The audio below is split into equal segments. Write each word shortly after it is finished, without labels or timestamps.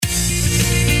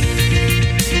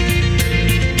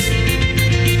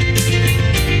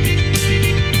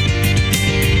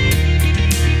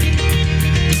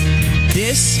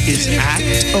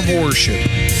Worship,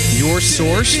 your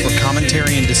source for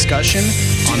commentary and discussion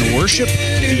on worship,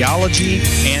 theology,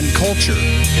 and culture.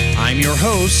 I'm your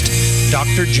host,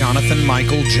 Dr. Jonathan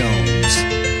Michael Jones.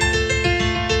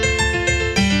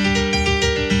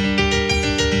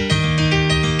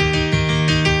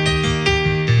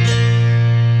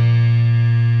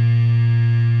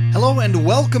 Hello and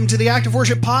welcome to the Active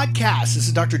Worship Podcast. This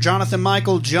is Dr. Jonathan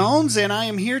Michael Jones, and I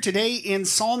am here today in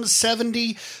Psalm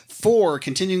 74,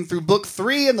 continuing through Book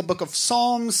 3 in the Book of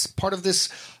Psalms, part of this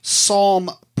Psalm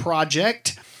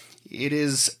project. It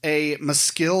is a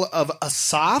maskil of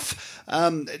Asaph.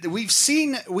 We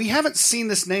haven't seen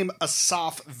this name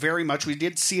Asaph very much. We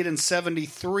did see it in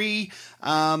 73.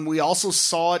 We also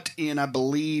saw it in, I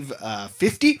believe,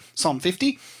 50, Psalm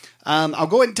 50. I'll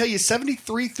go ahead and tell you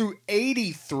 73 through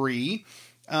 83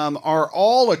 are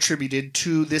all attributed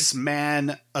to this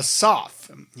man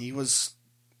Asaph. He was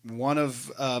one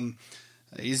of,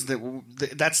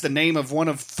 that's the name of one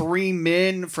of three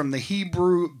men from the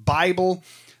Hebrew Bible.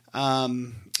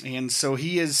 And so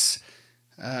he is,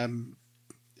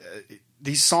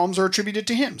 these Psalms are attributed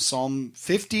to him. Psalm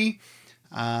 50,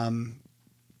 I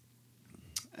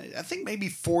think maybe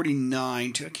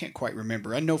 49 too. I can't quite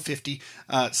remember. I know 50.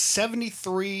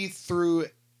 73 through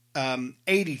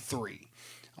 83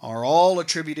 are all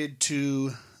attributed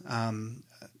to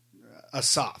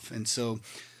Asaph. And so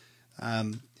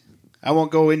I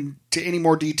won't go into any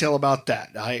more detail about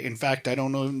that. In fact, I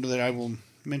don't know that I will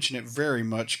mention it very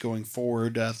much going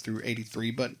forward through 83,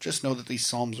 but just know that these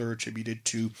Psalms are attributed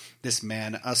to this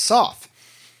man Asaph.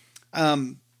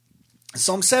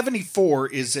 Psalm 74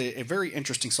 is a very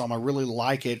interesting psalm. I really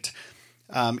like it.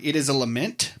 It is a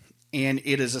lament, and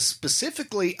it is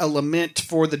specifically a lament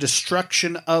for the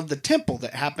destruction of the temple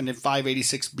that happened in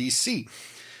 586 BC.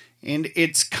 And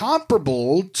it's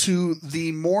comparable to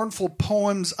the mournful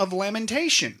poems of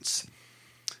Lamentations.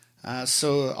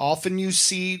 So often you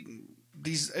see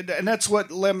these, and that's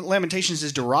what Lamentations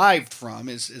is derived from,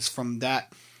 is from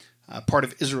that part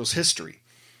of Israel's history.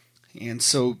 And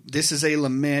so this is a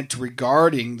lament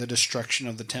regarding the destruction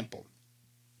of the temple.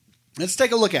 Let's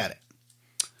take a look at it.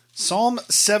 Psalm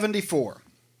 74.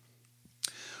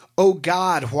 O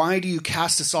God, why do you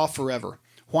cast us off forever?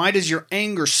 Why does your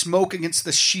anger smoke against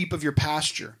the sheep of your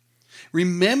pasture?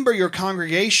 Remember your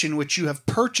congregation which you have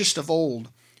purchased of old,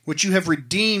 which you have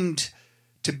redeemed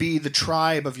to be the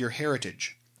tribe of your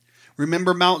heritage.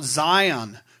 Remember Mount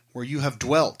Zion, where you have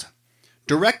dwelt.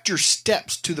 Direct your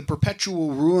steps to the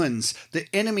perpetual ruins. The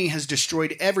enemy has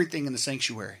destroyed everything in the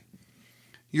sanctuary.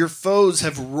 Your foes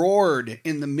have roared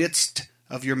in the midst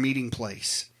of your meeting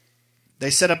place.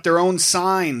 They set up their own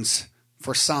signs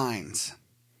for signs.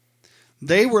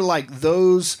 They were like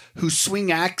those who swing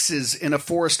axes in a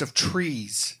forest of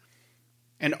trees,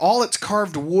 and all its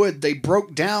carved wood they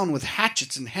broke down with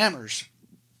hatchets and hammers.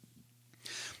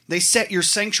 They set your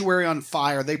sanctuary on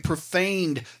fire. They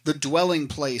profaned the dwelling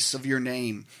place of your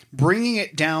name, bringing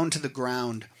it down to the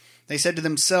ground. They said to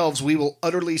themselves, we will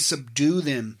utterly subdue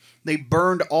them. They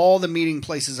burned all the meeting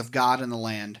places of God in the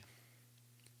land.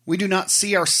 We do not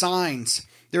see our signs.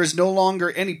 There is no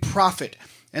longer any prophet,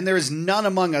 and there is none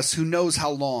among us who knows how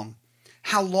long.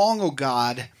 How long, O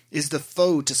God, is the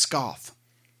foe to scoff?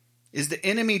 Is the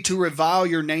enemy to revile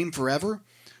your name forever?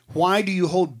 Why do you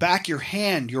hold back your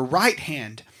hand, your right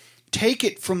hand? Take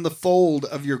it from the fold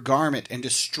of your garment and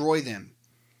destroy them.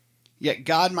 Yet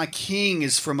God my King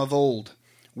is from of old,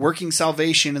 working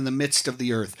salvation in the midst of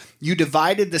the earth. You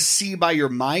divided the sea by your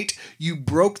might. You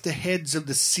broke the heads of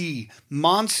the sea,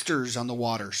 monsters on the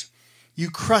waters. You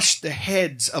crushed the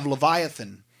heads of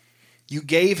Leviathan. You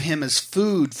gave him as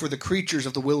food for the creatures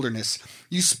of the wilderness.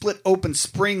 You split open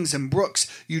springs and brooks.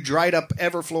 You dried up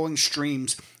ever-flowing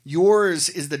streams. Yours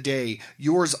is the day,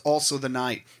 yours also the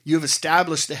night. You have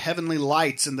established the heavenly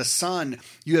lights and the sun.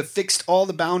 You have fixed all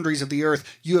the boundaries of the earth.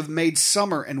 You have made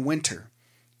summer and winter.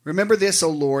 Remember this, O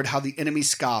Lord, how the enemy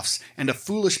scoffs, and a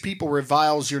foolish people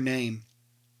reviles your name.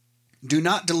 Do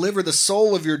not deliver the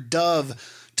soul of your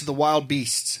dove to the wild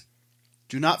beasts.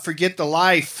 Do not forget the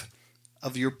life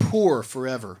of your poor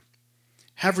forever.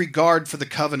 Have regard for the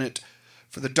covenant,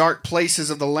 for the dark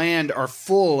places of the land are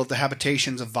full of the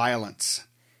habitations of violence.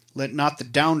 Let not the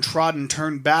downtrodden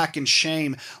turn back in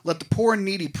shame. Let the poor and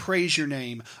needy praise your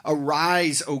name.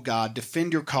 Arise, O God,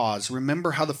 defend your cause.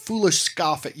 Remember how the foolish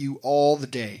scoff at you all the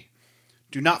day.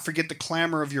 Do not forget the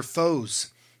clamor of your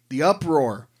foes, the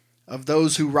uproar of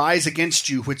those who rise against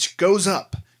you, which goes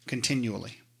up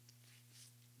continually.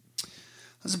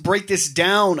 Let's break this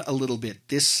down a little bit,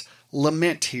 this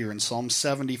lament here in Psalm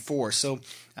 74. So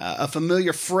a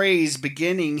familiar phrase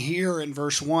beginning here in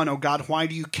verse 1, "O God, why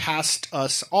do you cast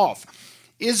us off?"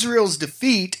 Israel's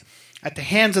defeat at the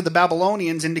hands of the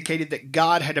Babylonians indicated that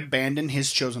God had abandoned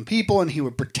his chosen people and he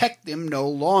would protect them no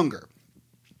longer.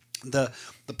 The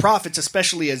prophets,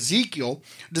 especially Ezekiel,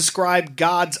 describe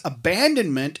God's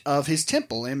abandonment of his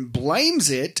temple and blames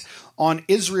it on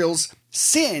Israel's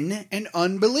sin and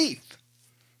unbelief.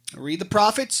 Read the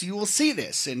prophets, you will see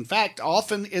this. In fact,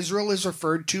 often Israel is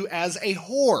referred to as a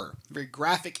whore. Very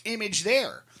graphic image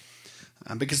there.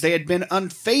 Because they had been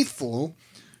unfaithful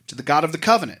to the God of the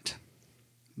covenant.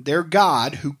 Their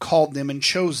God who called them and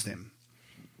chose them.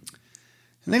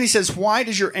 And then he says, why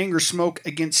does your anger smoke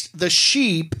against the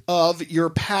sheep of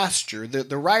your pasture?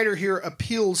 The writer here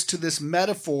appeals to this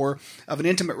metaphor of an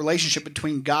intimate relationship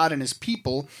between God and his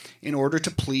people in order to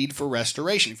plead for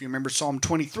restoration. If you remember Psalm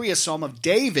 23, a psalm of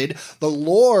David, the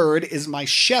Lord is my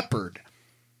shepherd.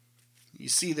 You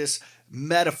see this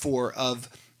metaphor of,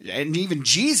 and even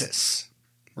Jesus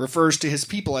refers to his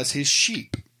people as his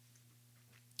sheep.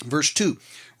 Verse 2,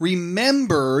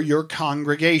 remember your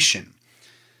congregation.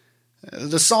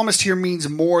 The psalmist here means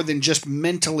more than just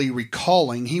mentally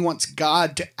recalling. He wants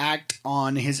God to act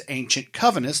on his ancient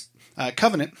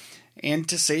covenant and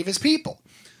to save his people.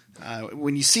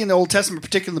 When you see in the Old Testament,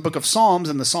 particularly in the book of Psalms,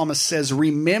 and the psalmist says,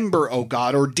 remember, O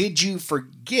God, or did you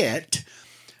forget?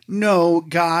 No,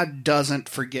 God doesn't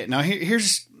forget. Now,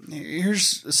 here's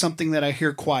something that I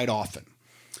hear quite often.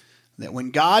 That when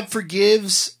God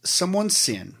forgives someone's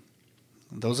sin,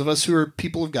 those of us who are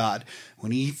people of God,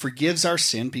 when he forgives our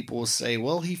sin, people will say,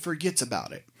 well, he forgets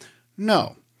about it.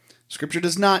 No. Scripture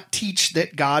does not teach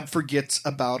that God forgets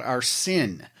about our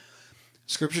sin.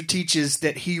 Scripture teaches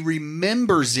that he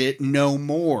remembers it no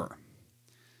more.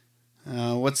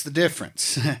 What's the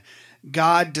difference?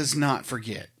 God does not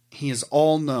forget. He is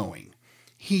all-knowing.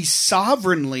 He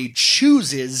sovereignly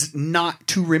chooses not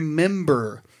to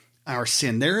remember our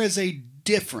sin. There is a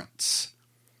difference.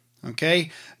 Okay?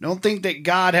 Don't think that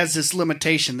God has this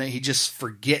limitation that he just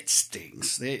forgets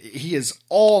things. He is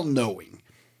all-knowing.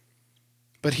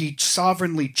 But he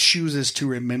sovereignly chooses to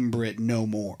remember it no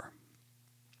more.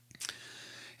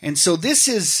 And so this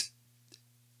is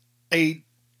a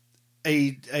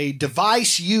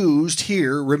device used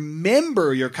here,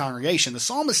 remember your congregation. The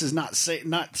psalmist is not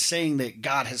saying that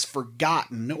God has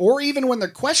forgotten, or even when they're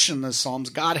questioning the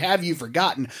Psalms, God, have you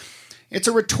forgotten? It's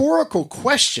a rhetorical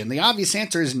question. The obvious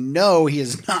answer is no, he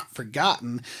has not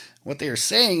forgotten. What they are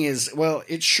saying is, well,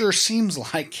 it sure seems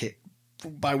like it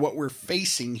by what we're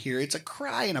facing here. It's a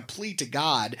cry and a plea to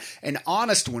God, an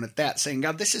honest one at that, saying,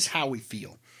 God, this is how we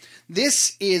feel.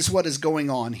 This is what is going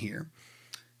on here.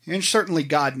 And certainly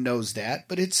God knows that,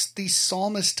 but it's the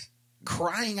psalmist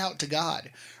crying out to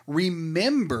God.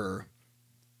 Remember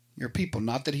your people.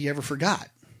 Not that he ever forgot,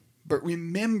 but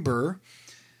remember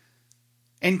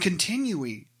and continue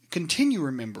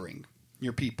remembering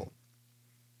your people.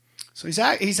 So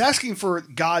he's asking for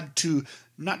God to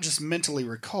not just mentally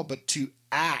recall, but to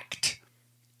act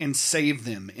and save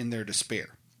them in their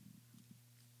despair.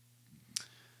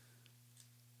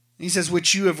 He says,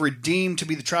 which you have redeemed to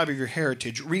be the tribe of your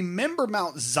heritage. Remember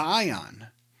Mount Zion.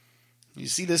 You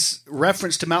see this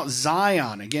reference to Mount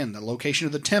Zion. Again, the location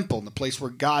of the temple, and the place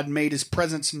where God made his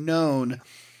presence known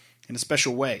in a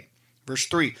special way. Verse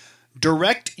 3,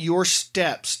 direct your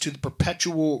steps to the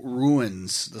perpetual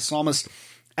ruins. The psalmist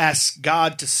asks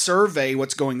God to survey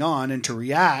what's going on and to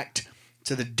react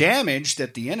to the damage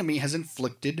that the enemy has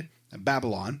inflicted,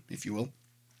 Babylon, if you will,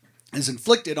 is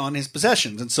inflicted on his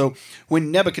possessions. And so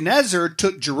when Nebuchadnezzar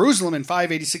took Jerusalem in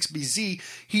 586 BC,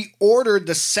 he ordered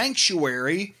the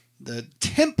sanctuary, the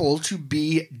temple, to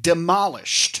be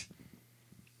demolished.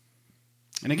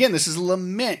 And again, this is a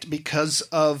lament because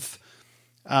of,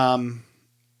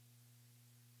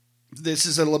 this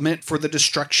is a lament for the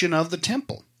destruction of the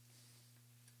temple.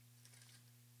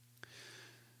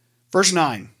 Verse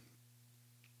 9,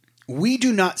 we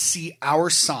do not see our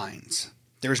signs.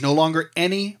 There is no longer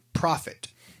any prophet.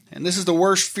 And this is the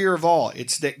worst fear of all.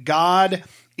 It's that God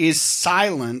is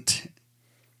silent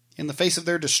in the face of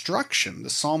their destruction. The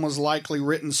psalm was likely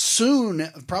written soon,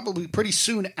 probably pretty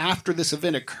soon after this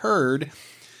event occurred,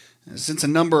 since a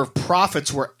number of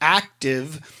prophets were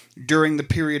active during the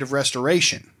period of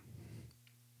restoration.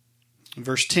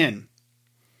 Verse 10,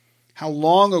 how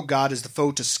long, O God, is the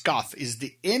foe to scoff? Is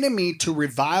the enemy to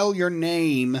revile your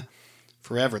name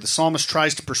forever? The psalmist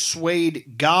tries to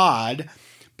persuade God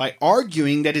by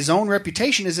arguing that his own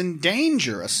reputation is in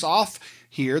danger. Asaph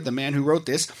here, the man who wrote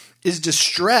this, is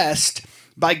distressed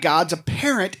by God's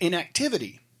apparent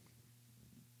inactivity.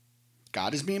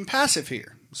 God is being passive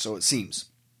here, so it seems.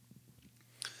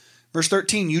 Verse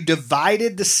 13, you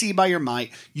divided the sea by your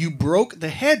might. You broke the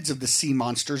heads of the sea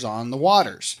monsters on the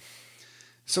waters.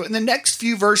 So in the next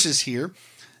few verses here,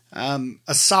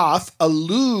 Asaph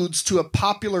alludes to a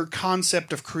popular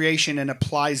concept of creation and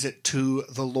applies it to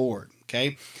the Lord.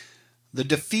 Okay, the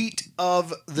defeat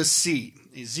of the sea.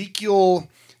 Ezekiel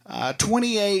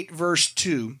 28 verse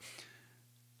 2.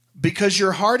 Because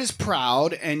your heart is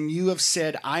proud and you have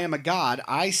said, I am a god,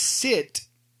 I sit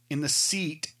in the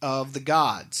seat of the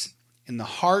gods, in the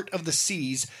heart of the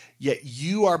seas, yet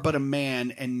you are but a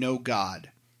man and no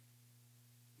God,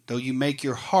 though you make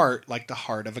your heart like the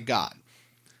heart of a god.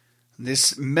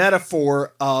 This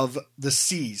metaphor of the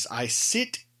seas. I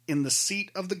sit in the seat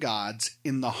of the gods,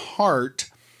 in the heart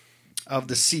of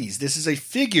the seas. This is a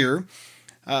figure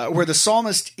where the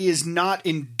psalmist is not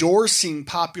endorsing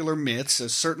popular myths,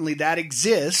 as certainly that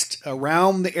exist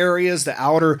around the areas, the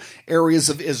outer areas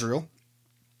of Israel.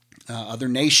 Other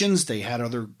nations, they had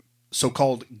other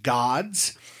so-called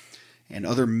gods and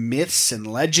other myths and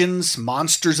legends,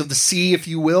 monsters of the sea, if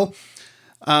you will.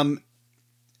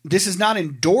 This is not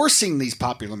endorsing these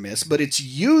popular myths, but it's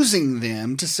using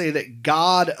them to say that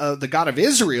God, the God of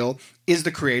Israel, is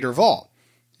the creator of all.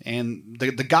 And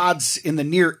the gods in the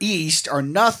Near East are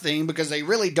nothing because they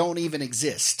really don't even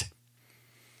exist.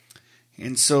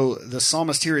 And so the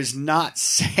psalmist here is not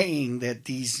saying that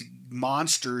these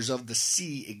monsters of the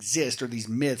sea exist or these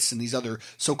myths and these other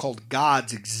so-called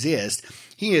gods exist.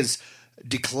 He is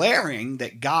declaring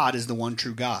that God is the one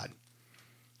true God.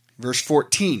 Verse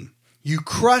 14. You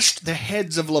crushed the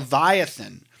heads of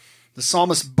Leviathan. The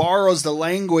psalmist borrows the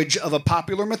language of a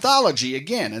popular mythology.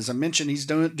 Again, as I mentioned, he's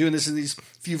doing this in these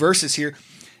few verses here.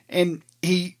 And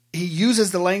he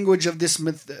uses the language of this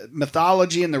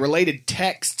mythology and the related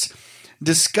texts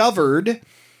discovered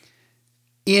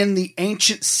in the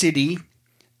ancient city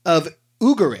of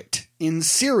Ugarit in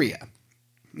Syria.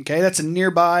 Okay, that's a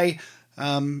nearby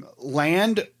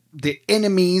land, the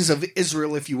enemies of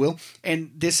Israel, if you will.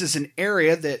 And this is an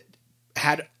area that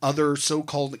had other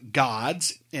so-called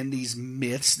gods and these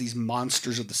myths, these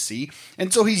monsters of the sea.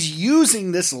 And so he's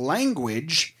using this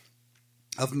language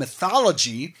of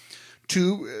mythology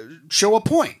to show a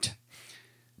point.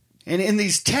 And in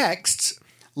these texts,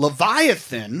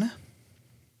 Leviathan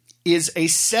is a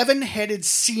seven-headed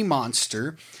sea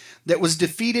monster that was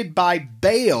defeated by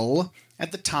Baal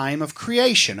at the time of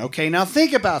creation. Okay, now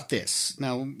think about this.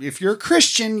 Now, if you're a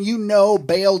Christian, you know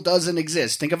Baal doesn't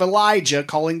exist. Think of Elijah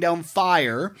calling down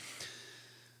fire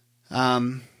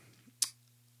from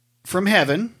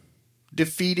heaven,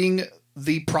 defeating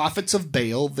the prophets of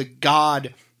Baal, the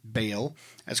god Baal.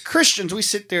 As Christians, we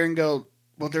sit there and go,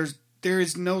 well, there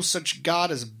is no such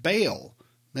God as Baal.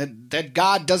 That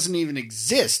God doesn't even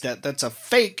exist. That's a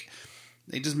fake.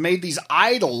 They just made these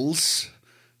idols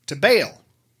to Baal.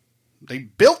 They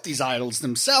built these idols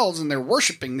themselves, and they're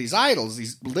worshiping these idols,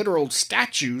 these literal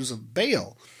statues of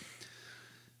Baal.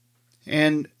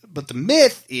 But the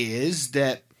myth is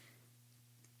that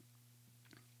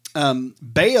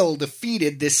Baal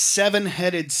defeated this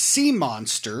seven-headed sea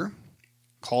monster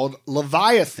called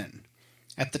Leviathan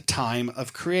at the time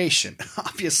of creation.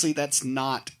 Obviously, that's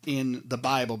not in the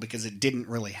Bible because it didn't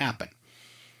really happen.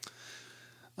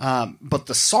 But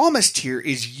the psalmist here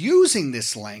is using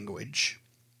this language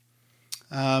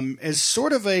as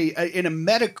sort of in a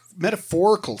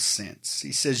metaphorical sense.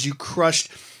 He says,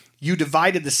 you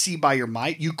divided the sea by your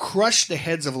might. You crushed the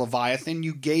heads of Leviathan.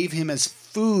 You gave him as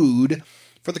food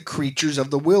for the creatures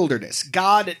of the wilderness.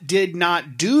 God did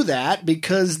not do that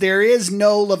because there is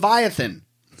no Leviathan.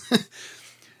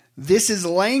 This is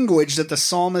language that the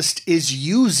psalmist is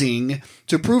using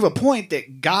to prove a point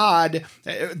that God,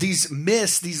 these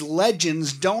myths, these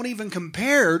legends, don't even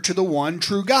compare to the one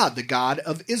true God, the God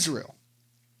of Israel.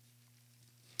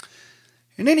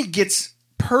 And then he gets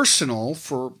personal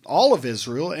for all of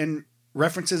Israel and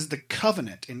references the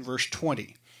covenant in verse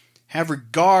 20. Have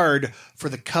regard for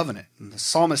the covenant. And the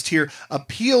psalmist here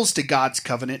appeals to God's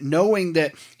covenant, knowing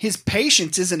that his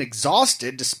patience isn't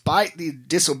exhausted despite the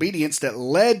disobedience that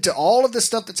led to all of the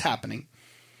stuff that's happening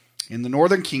in the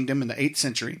northern kingdom in the 8th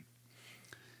century.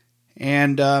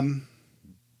 And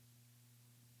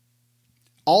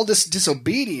all this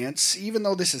disobedience, even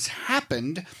though this has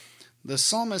happened, the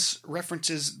psalmist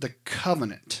references the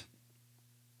covenant.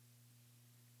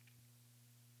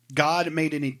 God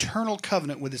made an eternal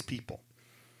covenant with his people.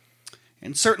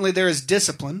 And certainly there is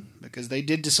discipline because they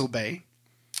did disobey,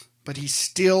 but he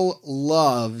still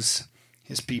loves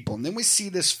his people. And then we see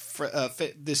this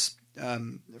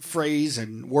phrase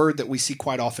and word that we see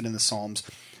quite often in the Psalms.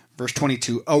 Verse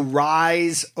 22,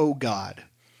 arise, O God.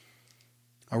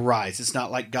 Arise. It's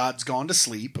not like God's gone to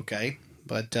sleep, okay?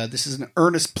 But this is an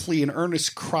earnest plea, an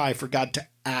earnest cry for God to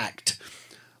act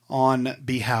on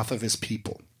behalf of his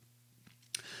people.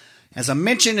 As I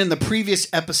mentioned in the previous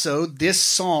episode, this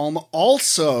psalm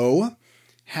also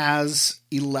has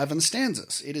 11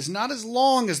 stanzas. It is not as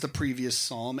long as the previous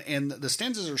psalm, and the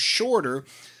stanzas are shorter,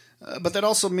 but that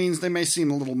also means they may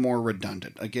seem a little more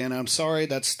redundant. Again, I'm sorry,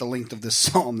 that's the length of this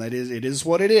psalm. It is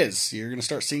what it is. You're going to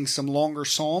start seeing some longer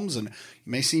psalms, and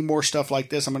you may see more stuff like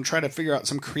this. I'm going to try to figure out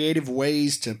some creative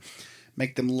ways to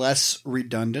make them less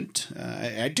redundant.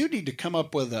 I do need to come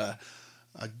up with a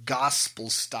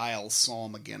gospel-style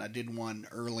psalm again. I did one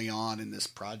early on in this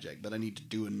project, but I need to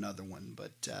do another one.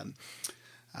 But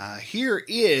here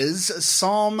is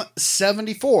Psalm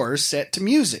 74 set to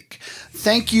music.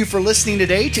 Thank you for listening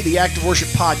today to the Active Worship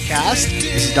Podcast.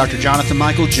 This is Dr. Jonathan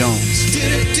Michael Jones.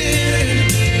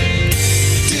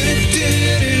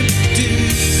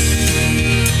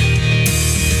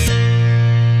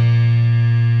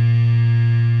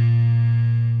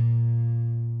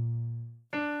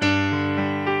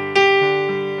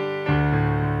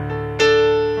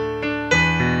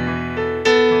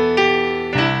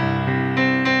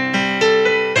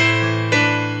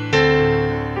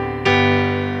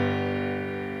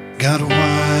 God,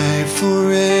 why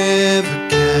forever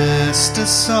cast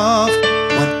us off?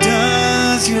 What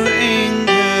does your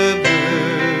anger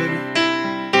burn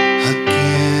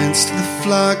against the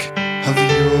flock of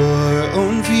your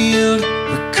own field?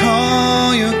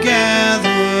 Recall your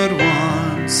gathered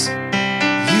ones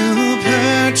you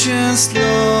purchased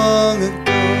long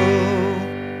ago.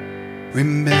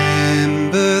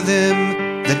 Remember them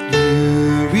that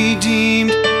you redeemed,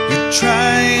 your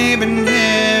tribe and heritage.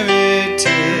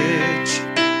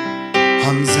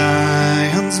 On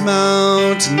Zion's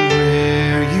mountain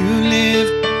where you live,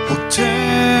 oh,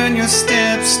 turn your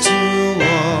steps to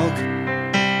walk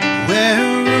where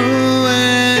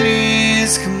ruin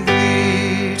is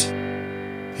complete.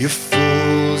 Your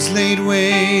foes laid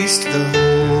waste the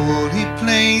holy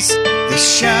place, they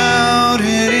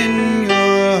shouted in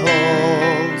your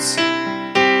halls.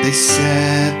 They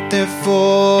set their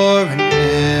foreign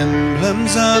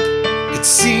emblems up, it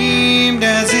seemed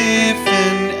as if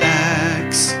an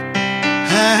axe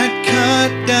had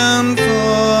cut down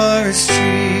forest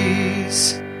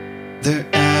trees. Their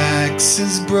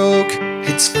axes broke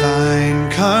its fine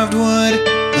carved wood,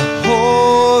 the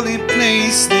holy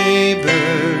place they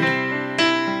burned,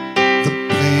 the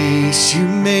place you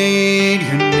made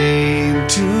your name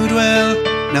to dwell,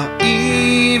 now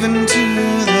even to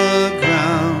the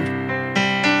ground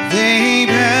they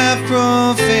have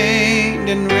profaned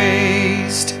and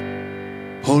razed.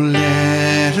 Oh,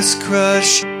 let us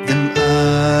crush them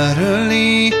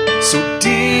utterly, so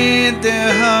did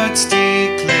their hearts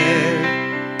declare.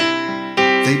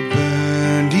 They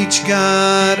burned each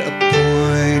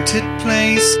God-appointed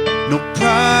place, no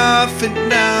prophet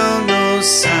now, no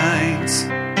signs,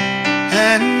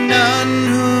 and none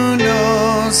who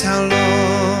knows how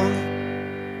long.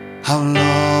 How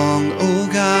long, O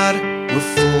God, will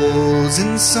fools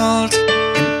insult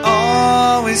and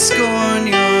always scorn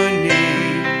your name?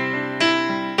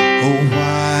 Oh,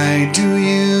 why do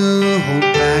you hold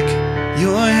back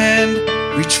your hand,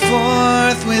 reach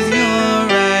forth with your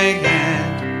right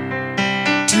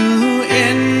hand to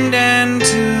end and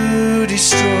to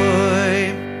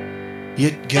destroy?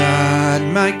 Yet God,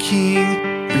 my King,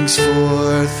 brings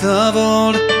forth of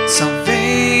old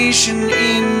salvation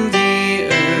in the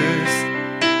earth.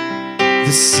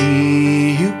 The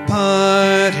sea you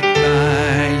parted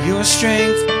by your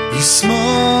strength, you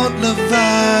smote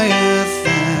Leviathan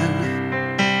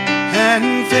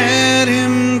and fed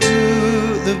him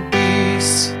to the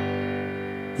beasts.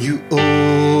 You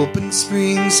opened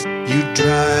springs, you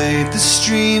dried the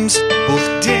streams,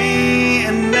 both day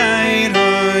and night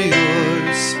are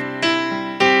yours.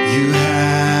 You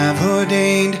have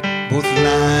ordained both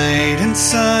light and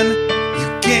sun,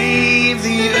 you gave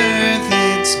the earth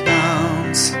its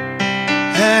bounds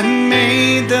and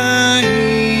made the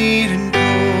heat and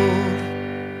cold.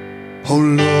 Oh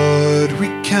Lord,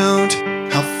 recount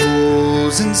how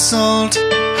fools insult,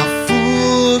 how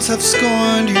fools have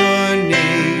scorned your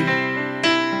name.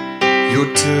 Your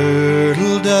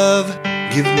turtle dove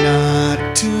give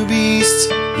not to beasts,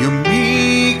 your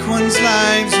meek ones'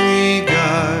 lives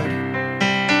regard,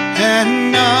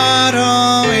 and not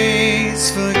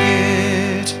always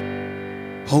forget.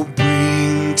 Oh,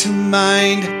 bring to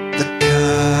mind the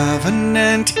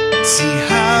covenant, see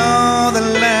how the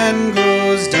land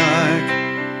grows dark,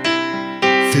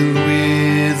 filled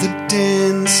with the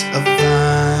dens of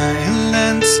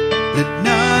violence. Let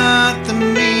not the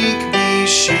meek be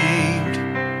shamed,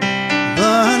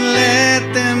 but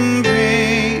let them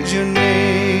praise your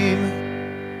name.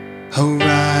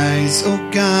 Arise, O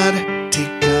God,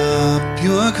 take up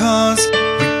your cause,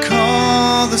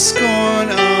 recall the scorn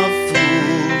of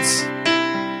fools.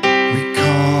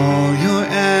 Recall your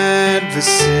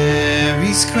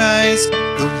adversaries' cries,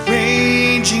 the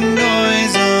raging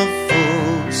noise of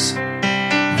foes,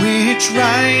 which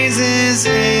rises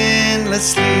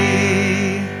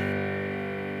endlessly.